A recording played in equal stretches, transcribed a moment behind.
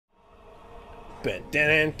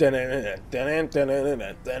Spider-Man,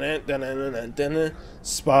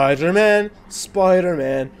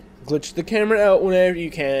 Spider-Man, glitch the camera out whenever you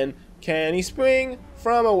can. Can he spring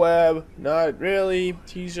from a web? Not really.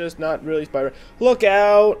 He's just not really Spider-Man. Look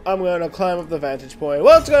out! I'm gonna climb up the vantage point.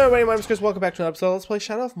 What's going on, everybody? My name is Chris. Welcome back to another episode. Let's play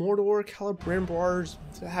Shadow of Mordor, Calibrimbor's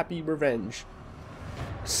Happy Revenge.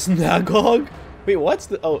 Snagog? Wait, what's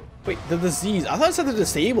the... Oh, wait, the disease. I thought it said the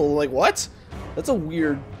disabled. Like, what? That's a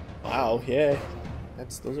weird... Wow, yeah.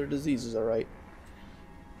 Those are diseases, alright.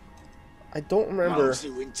 I don't remember. Those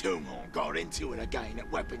who in Tombhorn got into it again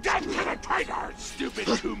at weapons. That's the traitor! Stupid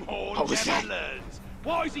Tombhorn never learns.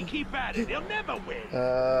 Why does he keep at it? He'll never win.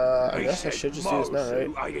 I guess I should just do this now,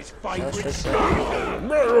 right? I his favorite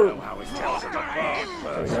There we go. I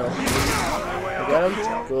get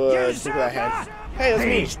him? Good. Look at that hand. Hey, that's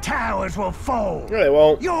me. These towers will fall. No, they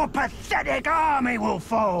won't. Your pathetic army will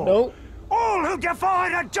fall. Nope. All who defy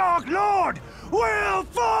the Dark Lord will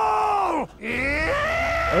fall!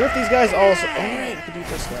 I wonder if these guys also... Alright, I can do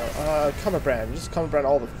this now. Comet Brand. Just Comet Brand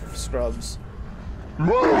all the scrubs.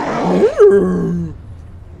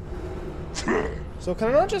 So can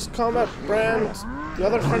I not just Combat Brand the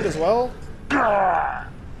other friend as well? We're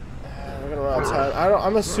gonna run out of time.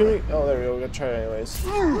 I'm assuming... Oh, there we go. We're gonna try it anyways.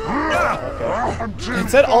 Okay. It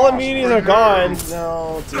said all immunities are gone.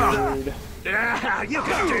 No, dude. You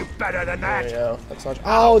can do better than that. There we go. That's not...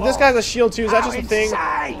 Oh, this guy's a shield too. Is that just a thing?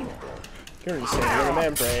 Insane. You're insane. You're a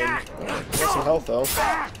man brain. Got some health though.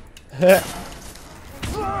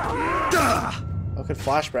 I could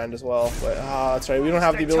Flash Brand as well, but that's right. We don't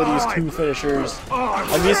have the ability to use two finishers.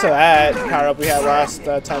 I'm used to that power up we had last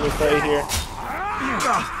time we played here.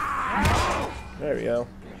 There we go.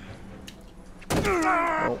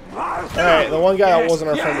 Oh. Alright, the one guy that wasn't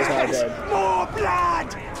our friend is now dead. More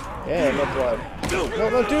blood. Yeah, no blood.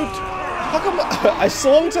 No, dude. How come I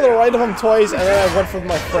swung to the right of him twice and then I went for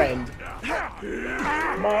my friend?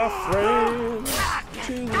 My friend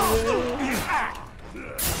to the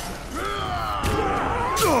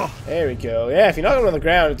There we go. Yeah, if you knock him on the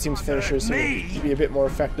ground, it seems finishers to be a bit more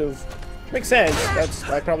effective. Makes sense.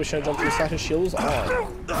 I probably shouldn't jump to the side. His shield was on.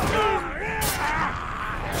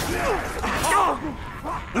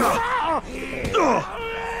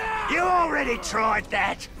 You already tried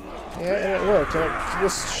that. Yeah, and it worked. And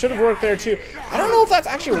this should have worked there too. I don't know if that's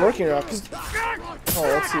actually working or not. Cause... Oh,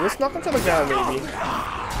 let's see. Let's knock him to the ground, maybe.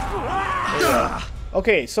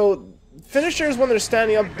 Okay, so finishers when they're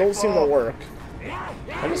standing up don't seem to work.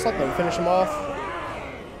 I just let them finish him off.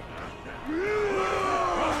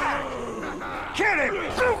 Kill him.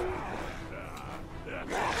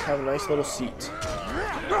 Have a nice little seat.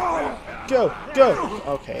 Go, go.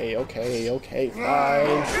 Okay,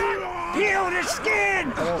 fine. Peel the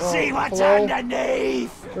skin. See what's Hello?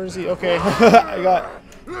 underneath. Where is he? Okay, I got.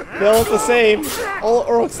 They all look the same. All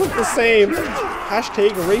orcs look the same.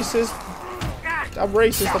 Hashtag racist. I'm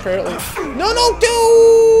racist apparently. No,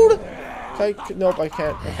 dude. Nope, I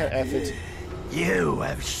can't F it. You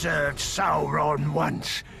have served Sauron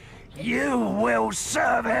once. You will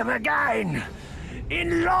serve him again.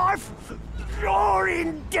 In life or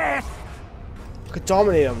in death. I could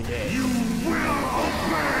dominate him, yeah.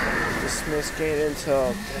 Dismiss, gain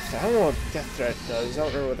intel. Death. I don't know what death threat does. I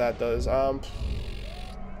don't remember what that does.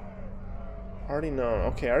 Already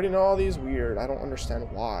know. Okay, I already know all these weird. I don't understand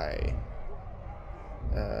why.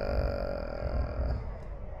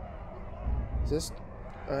 Is this?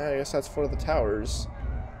 I guess that's for the towers.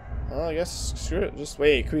 I guess screw it. Just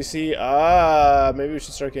wait. Can we see? Maybe we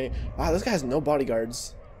should start getting. Wow, this guy has no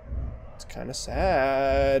bodyguards. It's kind of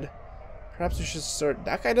sad. Perhaps we should start.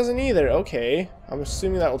 That guy doesn't either. Okay, I'm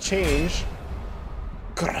assuming that will change.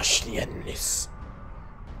 Crush the enemies.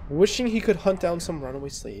 Wishing he could hunt down some runaway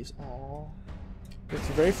slaves. Aww, it's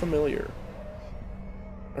very familiar.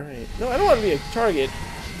 All right. No, I don't want to be a target.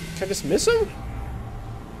 Can I dismiss him?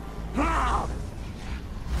 I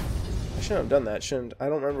shouldn't have done that, shouldn't I?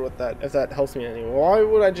 Don't remember what if that helps me anymore. Why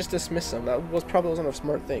would I just dismiss him? That probably wasn't a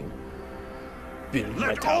smart thing. Build my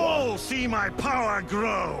Let tower. all see my power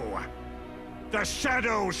grow. The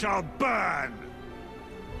shadow shall burn.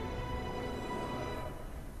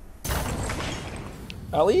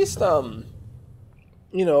 At least,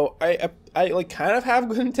 you know, I like kind of have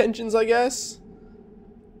good intentions, I guess.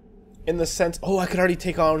 In the sense, oh, I could already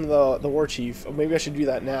take on the war chief. Maybe I should do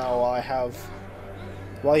that now while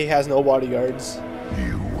he has no bodyguards.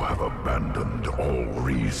 You have abandoned all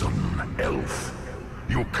reason, elf.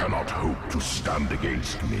 You cannot hope to stand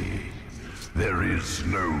against me. There is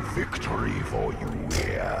no victory for you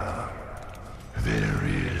here. There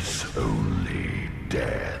is only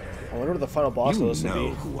death. I wonder what the final boss of this would be.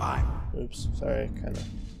 Who I am. Oops, sorry, kind of.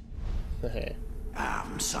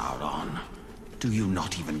 Sauron, do you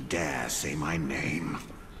not even dare say my name?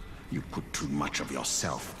 You put too much of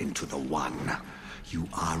yourself into the One. You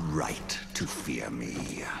are right to fear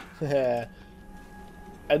me.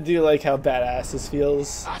 I do like how badass this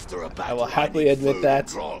feels. After a battle, I will happily admit that.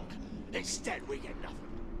 Drunk. Instead, we get nothing.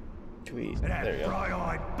 Tweet. That There you go.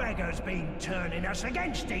 bright-eyed beggar's been turning us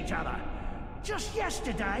against each other. Just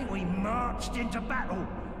yesterday, we marched into battle,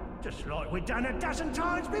 just like we'd done a dozen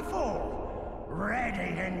times before.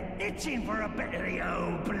 Ready and itching for a bit of the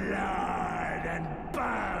old blood and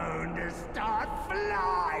bone to start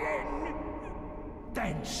flying.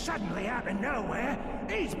 Then suddenly, out of nowhere,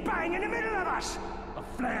 he's bang in the middle of us. A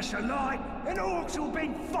flash of light, and orcs who've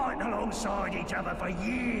been fighting alongside each other for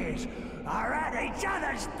years are at each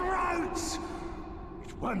other's throats.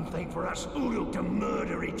 It's one thing for us Uruk to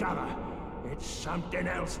murder each other. It's something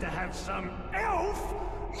else to have some elf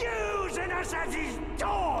using us as his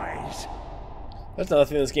toys. That's another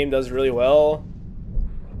thing this game does really well.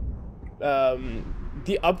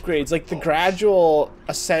 The upgrades, like the gradual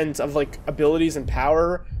ascent of like abilities and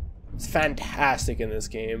power, it's fantastic in this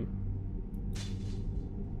game.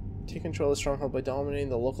 Take control of the stronghold by dominating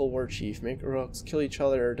the local war chief. Make Uruks kill each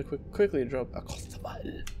other to quickly drop a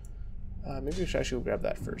maybe we should actually go grab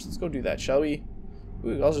that first. Let's go do that, shall we?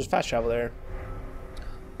 Ooh, I'll just fast travel there.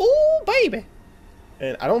 Oh baby!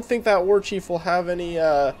 And I don't think that war chief will have any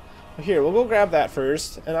here, we'll go grab that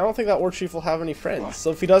first, and I don't think that war chief will have any friends. So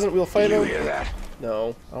if he doesn't, we'll fight him. You hear that?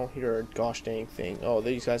 No, I don't hear a gosh dang thing. Oh,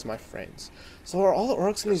 these guys are my friends. So are all the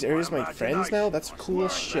orcs in these areas my friends now? That's cool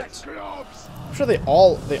as shit. I'm sure they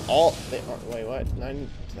all, wait, what?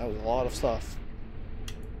 That was a lot of stuff.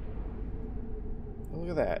 Oh, look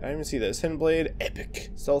at that. I didn't even see this. Hidden Blade,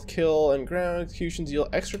 epic. Stealth kill and ground executions deal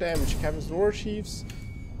extra damage to captains and war chiefs.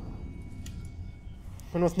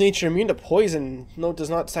 When with nature, immune to poison. Note does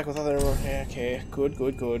not stack with other. Okay, good.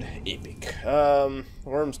 Epic.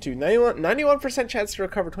 Worms too. 91% chance to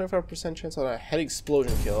recover. 25% chance on a head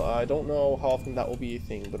explosion kill. I don't know how often that will be a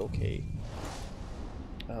thing, but okay.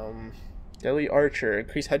 Deadly Archer.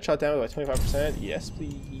 Increase headshot damage by 25%. Yes,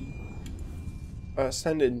 please.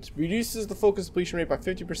 Ascendant. Reduces the focus depletion rate by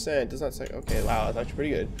 50%. Does not stack. Okay, wow, that's actually pretty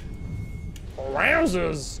good.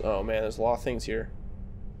 Rousers. Oh man, there's a lot of things here.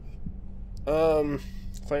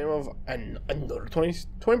 Flame of another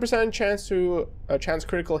 20% chance to chance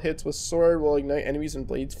critical hits with sword will ignite enemies and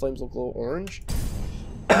blades. Flames will glow orange.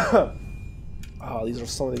 Oh,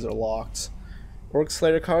 some of these are locked. Orc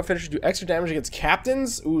Slayer combat finishers do extra damage against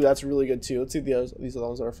captains. Ooh, that's really good too. Let's see if these are the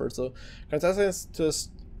ones that are first. So, contestants to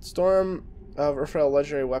Storm of Earthfell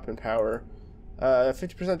legendary weapon power.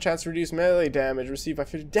 50% chance to reduce melee damage received by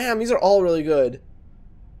 50. Damn, these are all really good.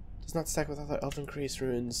 Does not stack with other Elven Grace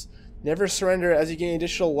runes. Never surrender as you gain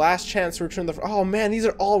additional last chance to return the. Oh man, these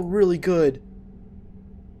are all really good.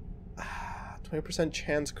 20%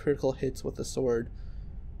 chance critical hits with the sword.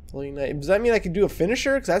 Does that mean I could do a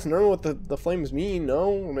finisher? Because that's normally what the flames mean. No,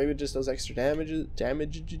 or maybe it just does extra damage.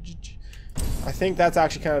 I think that's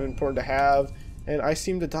actually kind of important to have. And I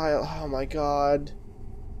seem to die. Oh my god.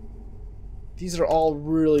 These are all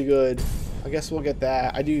really good. I guess we'll get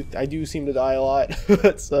that. I do seem to die a lot,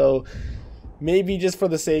 so maybe just for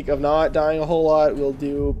the sake of not dying a whole lot, we'll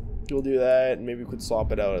do that, and maybe we could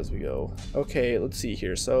swap it out as we go. Okay, let's see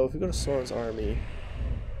here. So if we go to Sauron's army,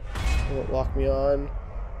 will it lock me on?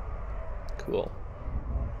 Cool.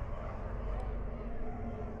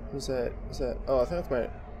 Who's that? Is that? Oh, I think that's my.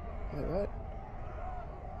 Wait, what?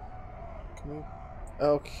 Can we?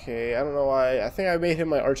 Okay, I don't know why. I think I made him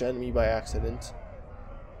my arch enemy by accident.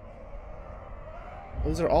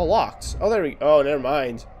 Those are all locked. Oh, there we go. Oh, never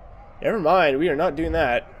mind. Never mind. We are not doing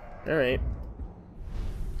that. All right.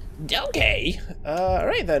 Okay. All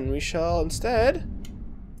right then. We shall instead.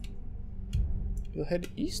 We'll head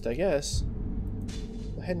east, I guess.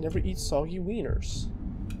 The head never eats soggy wieners.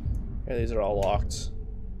 Yeah, these are all locked.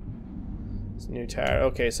 It's a new tower.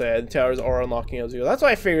 Okay, so yeah, the towers are unlocking as we go. That's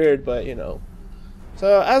what I figured, but you know.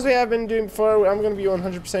 So, as we have been doing before, I'm going to be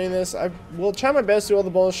 100%ing this. I will try my best to do all the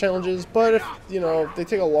bonus challenges, but if, you know, they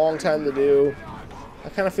take a long time to do, I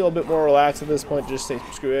kind of feel a bit more relaxed at this point to just say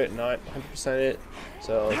screw it, not 100% it.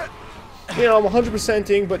 So, you know, I'm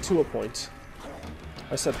 100%ing, but to a point.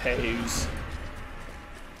 I suppose.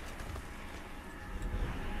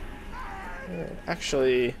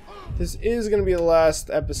 Actually, this is going to be the last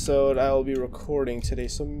episode I will be recording today,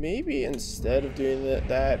 so maybe instead of doing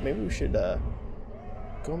that, maybe we should,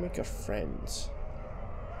 go make a friend.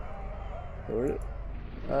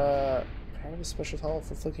 Private special talent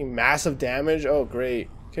for inflicting massive damage. Oh, great.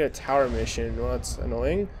 Get a tower mission. Well, that's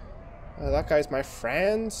annoying. That guy's my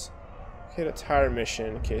friend. Hit a tire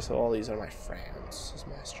mission. Okay, so all these are my friends. This is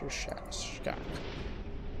Master Shaq.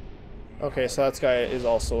 Okay, so that guy is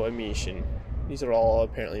also a mission. These are all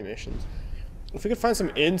apparently missions. If we could find some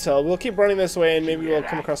intel, we'll keep running this way and maybe we'll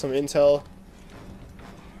come across some intel.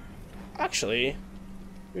 Actually,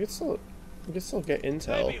 we could still get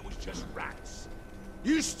intel. Maybe it was just rats.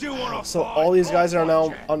 You still want to So fight? all these guys are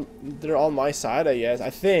now they're on my side, I guess. I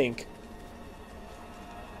think.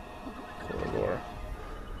 Door.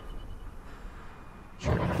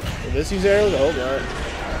 Sure. Will this use arrows? Oh,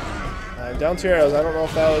 not. Down 2 arrows. I don't know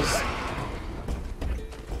if that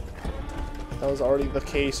was already the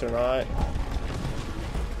case or not.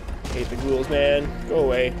 Hate the ghouls, man. Go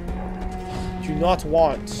away. Do not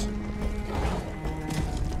want.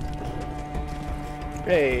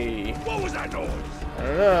 Hey. What was that noise? I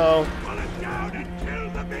don't know. Run it down and kill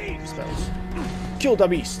the beast. Smells. Kill the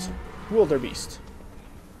beast. Wildebeest.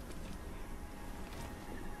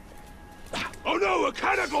 Oh no, a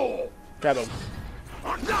cannibal! Grab him.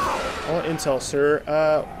 Oh no! I want intel, sir.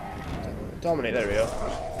 Dominate. There we go.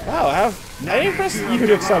 Wow, I didn't press U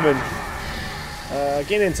to summon.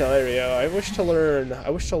 Gain intel. There we go. I wish to learn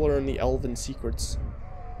the elven secrets.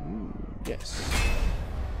 Ooh, yes.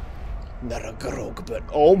 Naragarog, but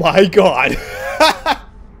oh my god!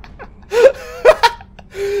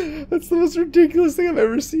 That's the most ridiculous thing I've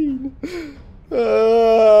ever seen.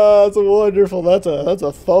 That's wonderful. That's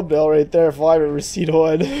a thumbnail right there if I've ever seen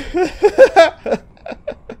one.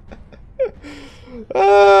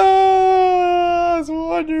 That's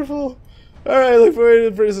wonderful. Alright, look for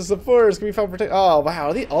the Princess of Forest. Can we find protect? Oh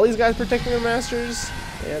wow, are all these guys protecting their masters?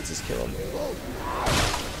 Yeah, let's just kill them.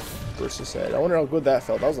 Versus said. I wonder how good that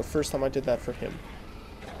felt. That was the first time I did that for him.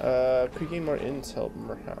 Could we gain more intel,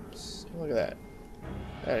 perhaps? Look at that.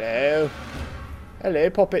 Hello. Hello,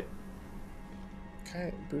 puppet.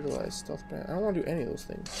 Okay, brutalize, stealth ban. I don't want to do any of those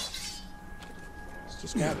things. Let's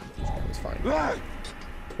just grab him. It's fine.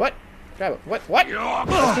 What? Grab him. What? What? That's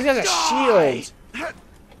because he has a shield.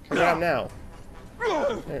 Grab him now.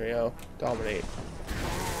 There we go. Dominate.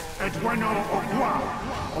 Oh, I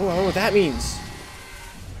don't know what that means.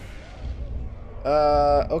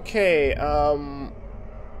 Okay, am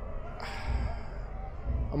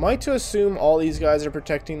I to assume all these guys are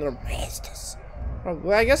protecting their masters?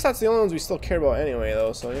 Well, I guess that's the only ones we still care about anyway,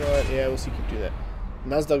 though, so you know what? Yeah, we'll see keep do that.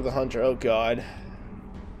 Mazdug the Hunter, oh god.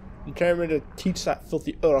 Determined to teach that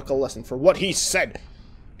filthy Uruk a lesson for what he said.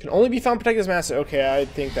 Can only be found protecting his master. Okay, I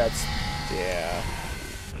think that's... yeah.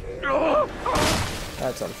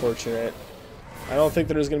 That's unfortunate. I don't think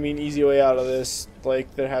there's going to be an easy way out of this,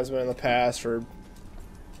 like there has been in the past for,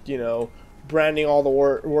 you know, branding all the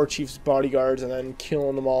war chief's bodyguards and then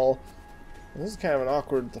killing them all. This is kind of an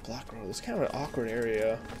awkward, the Black Road, this is kind of an awkward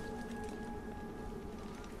area.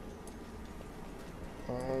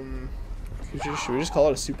 Should we just call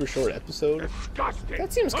it a super short episode?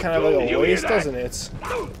 That seems kind of like a waste, doesn't it?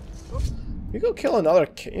 We go kill another,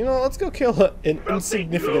 you know, let's go kill an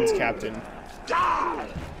insignificance captain.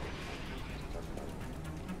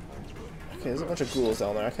 Okay, there's a bunch of ghouls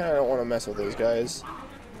down there. I kind of don't want to mess with those guys.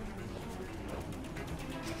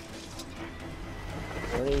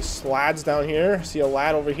 Are there any slads down here? I see a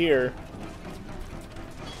lad over here.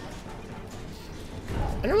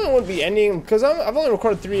 I normally wouldn't be ending because I've only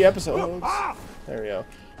recorded 3 episodes. There we go.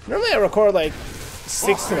 Normally I record like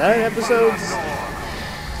 6 to 9 episodes.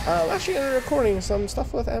 I'm actually recording some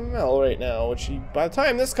stuff with ML right now, which by the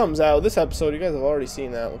time this comes out, this episode, you guys have already seen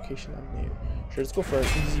that location. Sure, let's go for an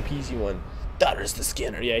easy peasy one. Daughter's the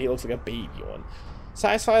Skinner. Yeah, he looks like a baby one.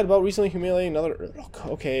 Satisfied about recently humiliating another Uruk.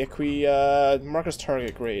 Okay, can we mark his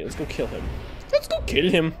target? Great. Let's go kill him. Let's go kill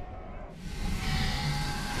him.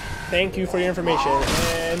 Thank you for your information.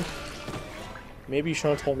 And maybe you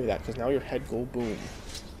shouldn't have told me that because now your head go boom.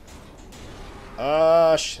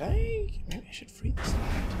 Should I? Maybe I should free this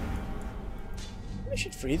lad. Maybe I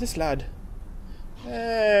should free this lad.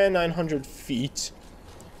 900 feet.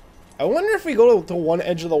 I wonder if we go to one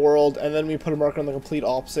edge of the world and then we put a marker on the complete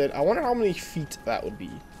opposite. I wonder how many feet that would be.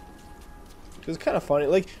 Because it's kind of funny.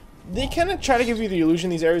 Like, they kind of try to give you the illusion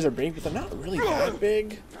these areas are big, but they're not really that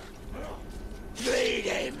big.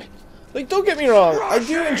 Like, don't get me wrong. I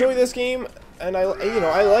do enjoy this game, and I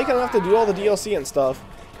like it enough to do all the DLC and stuff.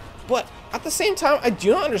 But at the same time, I do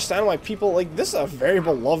not understand why people like this is a very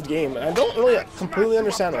beloved game, and I don't really completely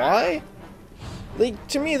understand why. Like,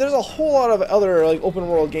 to me, there's a whole lot of other, like, open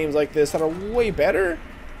world games like this that are way better.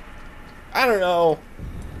 I don't know.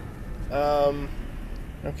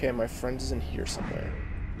 Okay, my friend is in here somewhere.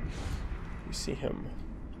 You see him.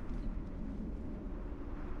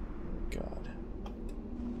 Oh, God.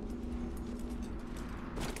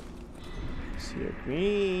 See a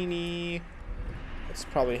greenie. That's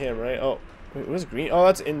probably him, right? Oh, wait, what is green? Oh,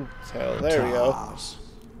 that's intel. There we go.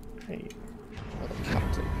 Great. Oh, the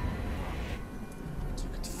captain. Let's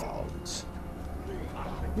look at the phones.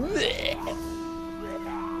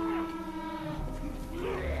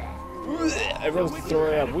 Everyone's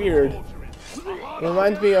throwing up weird. It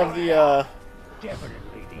reminds me of the,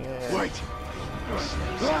 Wait.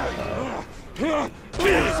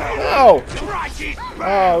 Oh!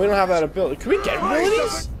 Oh, we don't have that ability. Can we get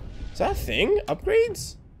abilities? Is that a thing?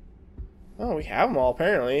 Upgrades? Oh, we have them all,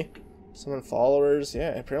 apparently. Summon followers.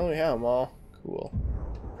 Yeah, apparently we have them all. Cool.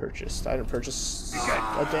 Purchased. I didn't purchase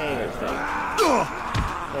a dang thing.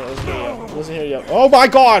 Wait, wasn't here yet. Oh my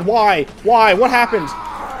god! Why? Why? What happened?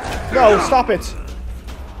 No, stop it!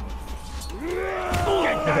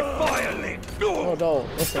 Oh, don't.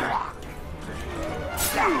 Listen.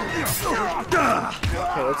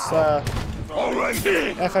 Okay, let's, F.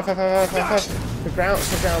 The ground.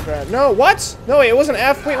 No, what? No, wait, it wasn't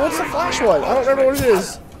F. Wait, what's the flash one? I don't remember what it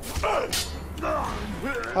is.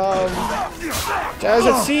 Is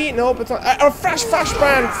it C? Nope, it's not. Oh, flash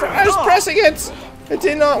brand. I was pressing it. It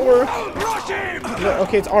did not work. No,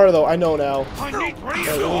 okay, it's R though. I know now. Okay,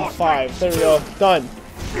 we need 5. There we go. Done.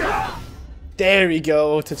 There we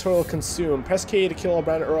go. Tutorial consume. Press K to kill all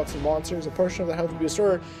branded orcs and monsters. A portion of the health will be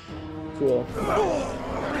restored. Cool.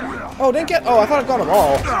 Oh, didn't get. Oh, I thought I got them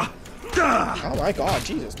all. Oh my god,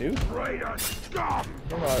 Jesus, dude.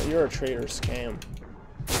 You're a traitor scam.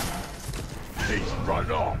 He's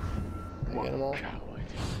run off. Did I get them all?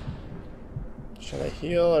 Should I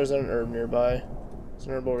heal or is there an herb nearby? There's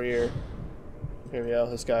an herb over here. Here we go,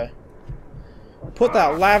 this guy. Put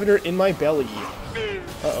that lavender in my belly.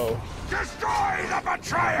 Uh-oh. Destroy the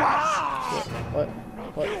betrayer! What?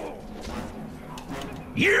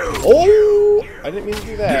 You! Oh! I didn't mean to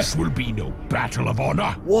do that. This will be no battle of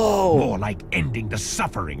honor. Whoa! More like ending the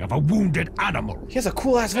suffering of a wounded animal. He has a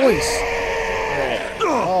cool ass voice. Right.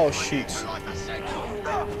 Oh shoot!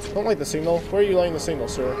 Don't like the signal. Where are you laying the signal,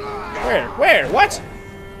 sir? Where? What?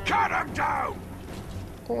 Cut him down!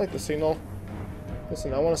 Don't like the signal.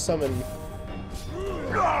 Listen, I want to summon.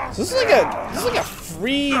 So this is like a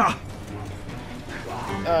free.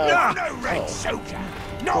 No red soldier!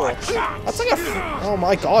 No a chance! That's like a. Oh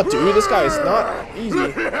my god, dude, this guy is not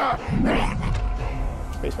easy.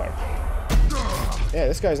 Spacebar. Yeah,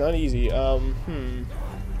 this guy's not easy. Son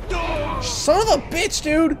of a bitch,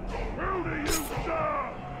 dude!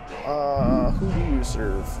 Who do you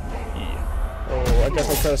serve? Yeah. Oh, I guess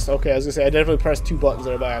I pressed. Okay, I was gonna say I definitely pressed 2 buttons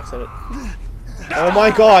there by accident. Oh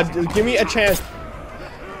my god, dude, give me a chance.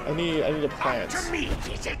 I need a plant.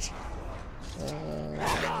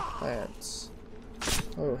 Plants.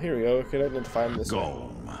 Oh, here we go. We could identify him this way.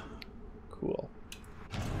 Cool.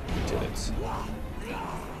 We did it. Is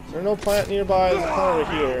there no plant nearby? There's a plant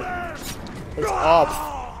over here. It's up.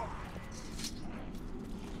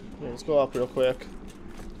 Yeah, let's go up real quick.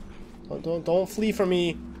 Don't flee from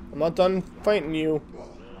me. I'm not done fighting you.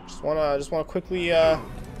 Just wanna quickly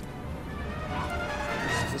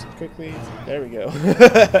just quickly. There we go.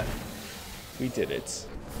 We did it.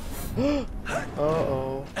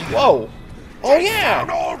 Uh-oh. Whoa! Oh yeah!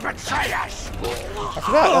 I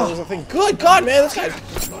forgot that was a thing. Good God, man, this guy's.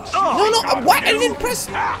 No, what? I didn't press.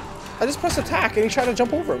 I just pressed attack and he tried to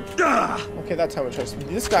jump over him. Okay, that time I trust me.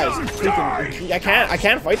 This guy's freaking. I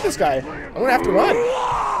can't fight this guy. I'm gonna have to run.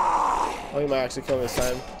 Oh, he might actually kill me this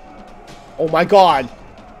time. Oh my God!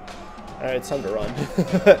 All right, it's time to run.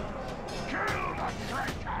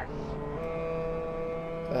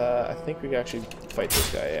 I think we can actually fight this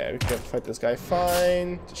guy. Yeah, we can fight this guy.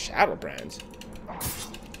 Fine. Shadow brand. I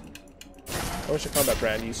wish I combat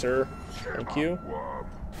brand you, sir. Thank you.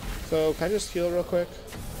 So, can I just heal real quick?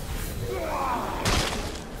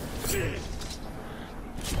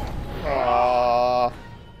 Aww.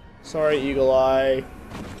 Sorry, Eagle Eye.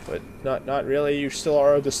 But not really. You still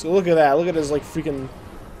are. Just look at that. Look at his like freaking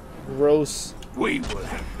gross. We will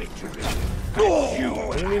have victory.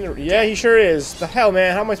 What do you mean? Yeah, he sure is. The hell,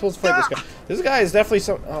 man? How am I supposed to fight this guy? This guy is definitely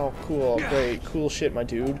some. Oh, cool. Great. Cool shit, my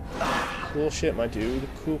dude. Cool shit, my dude.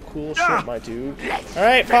 Cool shit, my dude.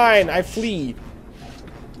 Alright, fine. I flee.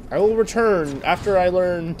 I will return after I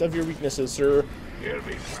learn of your weaknesses, sir.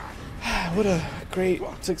 What a great,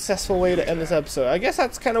 successful way to end this episode. I guess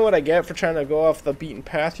that's kind of what I get for trying to go off the beaten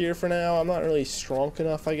path here for now. I'm not really strong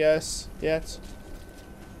enough, I guess, yet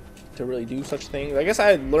to really do such things. I guess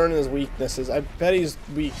I learned his weaknesses. I bet he's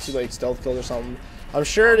weak to like stealth kills or something. I'm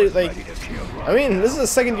sure that, like, I mean, this is the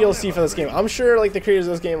second DLC for this game. I'm sure like the creators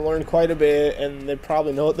of this game learned quite a bit and they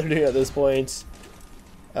probably know what they're doing at this point.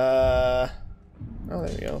 Oh, there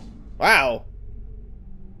we go. Wow.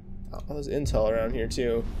 Oh, there's intel around here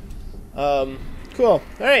too. Cool.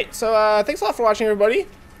 Alright, so thanks a lot for watching, everybody.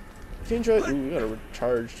 If you enjoyed, ooh, we gotta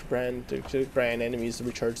recharge brand enemies to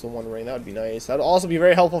recharge the one ring. That would be nice. That would also be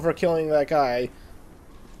very helpful for killing that guy.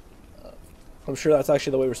 I'm sure that's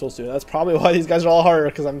actually the way we're supposed to. That's probably why these guys are all harder,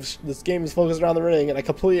 because this game is focused around the ring, and I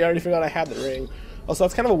completely already forgot I had the ring. Also,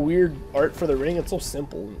 that's kind of a weird art for the ring. It's so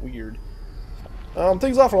simple and weird.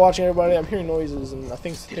 Thanks a lot for watching, everybody. I'm hearing noises, and I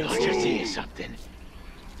think things. I just hear something.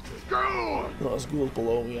 Oh, there's ghouls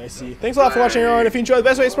below me, I see. Thanks a lot for watching, everyone. If you enjoyed the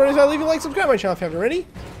best way to support us, leave a like, subscribe to my channel if you haven't already.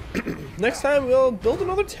 Next time, we'll build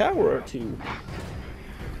another tower or two.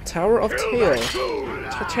 Tower of Terror.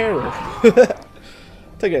 Talk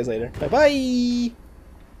to you guys later. Bye-bye.